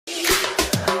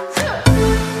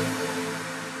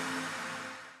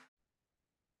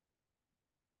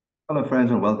Hello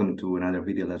friends and welcome to another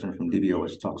video lesson from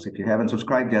DBOS Talks. If you haven't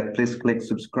subscribed yet, please click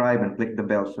subscribe and click the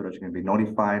bell so that you can be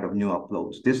notified of new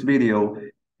uploads. This video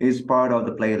is part of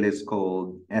the playlist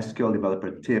called SQL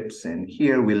Developer Tips, and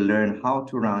here we'll learn how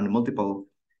to run multiple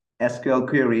SQL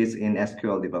queries in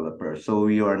SQL Developer. So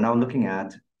we are now looking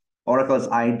at Oracle's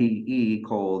IDE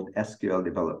called SQL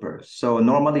Developer. So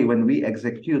normally when we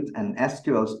execute an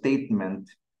SQL statement,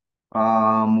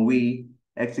 we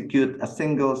execute a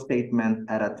single statement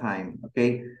at a time,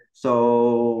 okay?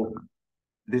 So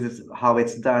this is how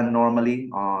it's done normally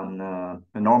on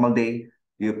a normal day.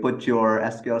 You put your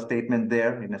SQL statement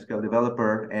there in SQL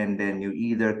Developer, and then you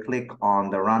either click on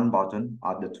the Run button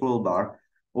at the toolbar,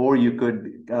 or you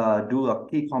could do a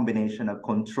key combination of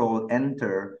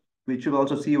Control-Enter, which you'll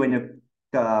also see when you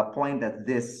point at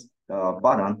this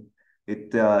button,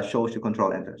 it shows you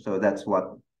Control-Enter. So that's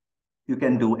what you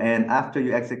can do. And after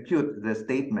you execute the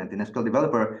statement in SQL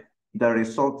Developer, the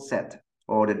result set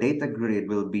or the data grid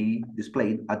will be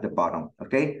displayed at the bottom,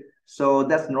 okay? So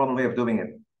that's the normal way of doing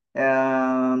it.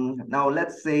 Now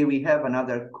let's say we have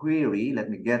another query. Let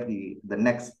me get the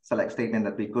next select statement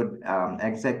that we could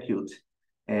execute,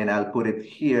 and I'll put it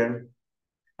here.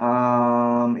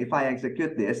 If I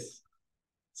execute this,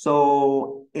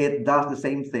 so it does the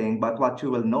same thing, but what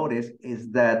you will notice is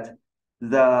that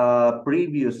the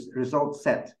previous result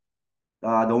set,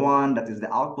 the one that is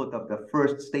the output of the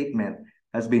first statement,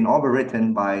 has been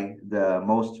overwritten by the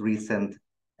most recent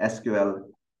SQL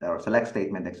or select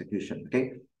statement execution,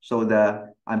 okay? So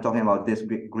I'm talking about this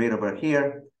grid over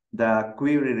here. The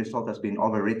query result has been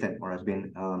overwritten or has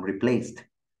been replaced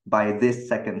by this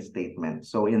second statement.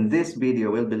 So in this video,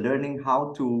 we'll be learning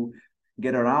how to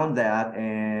get around that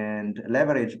and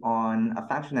leverage on a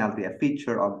functionality, a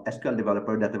feature of SQL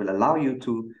Developer that will allow you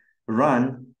to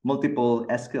run multiple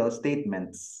SQL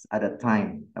statements at a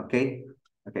time, okay?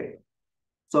 Okay,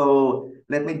 so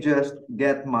let me just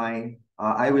get my,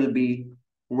 I will be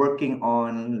working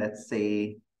on, let's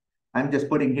say, I'm just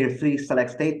putting here 3 select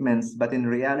statements, but in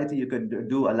reality, you could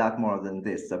do a lot more than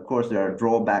this. Of course, there are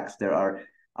drawbacks, there are,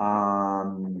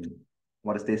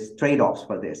 what is this, trade-offs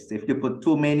for this. If you put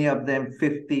too many of them,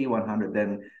 50, 100,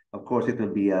 then of course it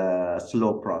will be a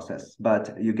slow process,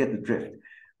 but you get the drift.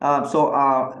 So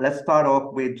let's start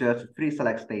off with just 3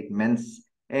 select statements.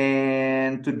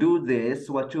 And to do this,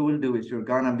 what you will do is you're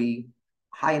gonna be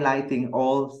highlighting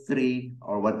all 3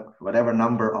 or whatever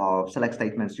number of select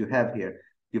statements you have here.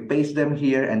 You paste them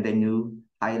here and then you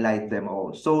highlight them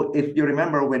all. So if you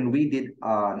remember when we did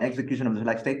an execution of the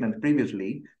select statement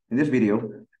previously in this video,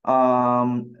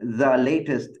 the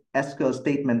latest SQL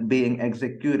statement being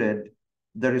executed,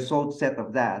 the result set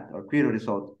of that or query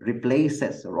result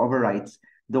replaces or overwrites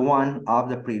the one of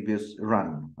the previous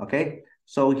run, okay?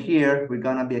 So here we're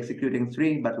gonna be executing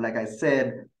 3, but like I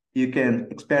said, you can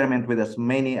experiment with as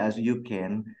many as you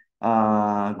can,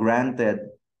 granted,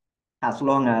 as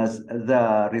long as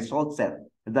the result set,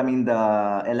 I mean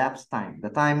the elapsed time, the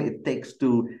time it takes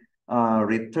to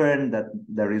return that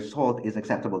the result is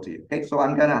acceptable to you. Okay, so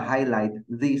I'm gonna highlight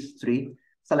these 3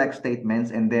 select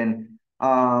statements, and then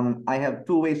I have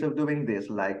 2 ways of doing this,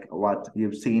 like what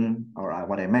you've seen or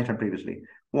what I mentioned previously.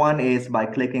 One is by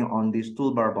clicking on this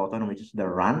toolbar button, which is the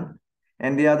Run,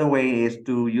 and the other way is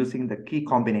to using the key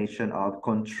combination of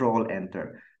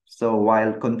Control-Enter. So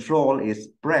while Control is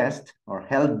pressed or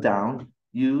held down,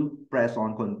 you press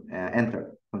on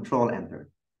Enter, Control-Enter.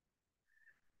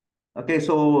 Okay,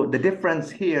 so the difference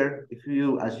here,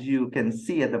 as you can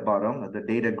see at the bottom of the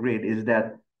data grid, is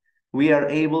that we are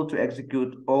able to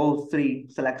execute all 3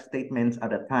 select statements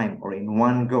at a time or in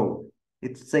one go.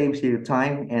 It saves you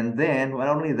time, and then not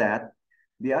only that,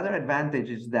 the other advantage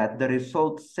is that the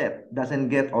result set doesn't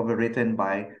get overwritten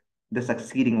by the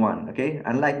succeeding one, okay?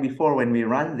 Unlike before, when we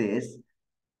run this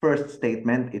first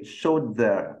statement, it showed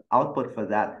the output for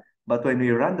that. But when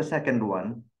we run the second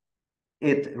one,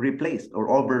 it replaced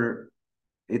or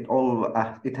it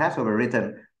has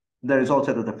overwritten the result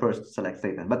set of the first select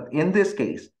statement. But in this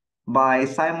case, by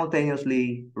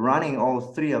simultaneously running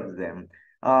all 3 of them,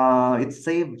 it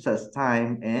saves us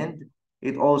time, and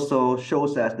it also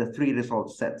shows us the 3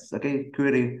 result sets. Okay,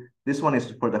 query. This one is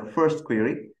for the first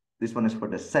query. This one is for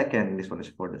the second. This one is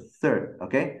for the third.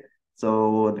 Okay,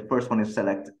 so the first one is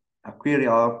select a query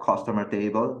of customer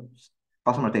table.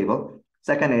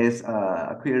 Second is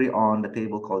a query on the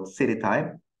table called city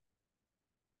type.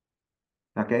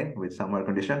 Okay, with somewhere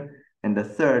condition. And the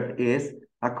third is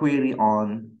a query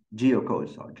on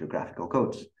geocodes or geographical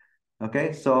codes.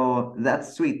 Okay, so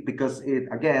that's sweet because it,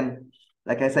 again,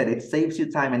 like I said, it saves you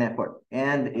time and effort,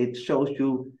 and it shows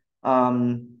you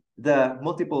the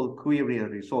multiple query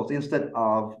results instead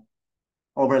of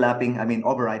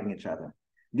overriding each other.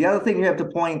 The other thing you have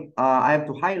to I have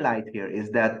to highlight here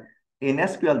is that in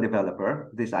SQL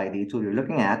Developer, this IDE tool you're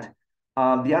looking at,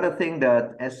 the other thing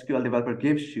that SQL Developer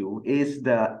gives you is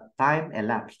the time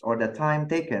elapsed or the time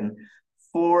taken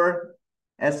for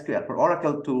SQL, for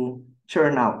Oracle to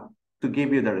churn out, to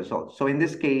give you the results. So in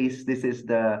this case, this is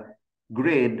the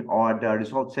grid or the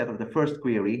result set of the first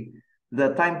query.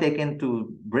 The time taken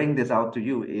to bring this out to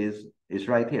you is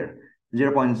right here,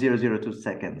 0.002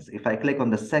 seconds. If I click on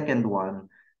the second one,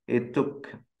 it took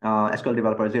SQL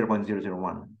Developer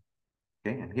 0.001.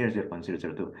 Okay, and here's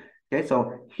 0.002. Okay,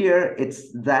 so here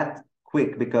it's that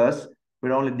quick because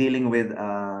we're only dealing with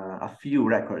a few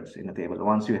records in a table.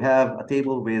 Once you have a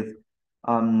table with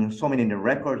so many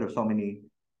records or so many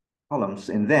columns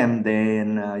in them,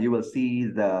 then you will see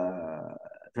the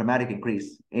dramatic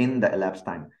increase in the elapsed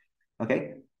time.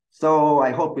 Okay, so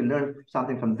I hope you learned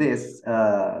something from this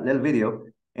little video.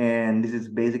 And this is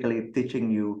basically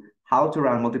teaching you how to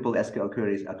run multiple SQL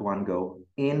queries at one go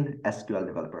in SQL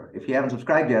Developer. If you haven't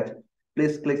subscribed yet,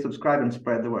 please click subscribe and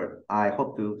spread the word. I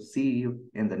hope to see you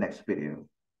in the next video.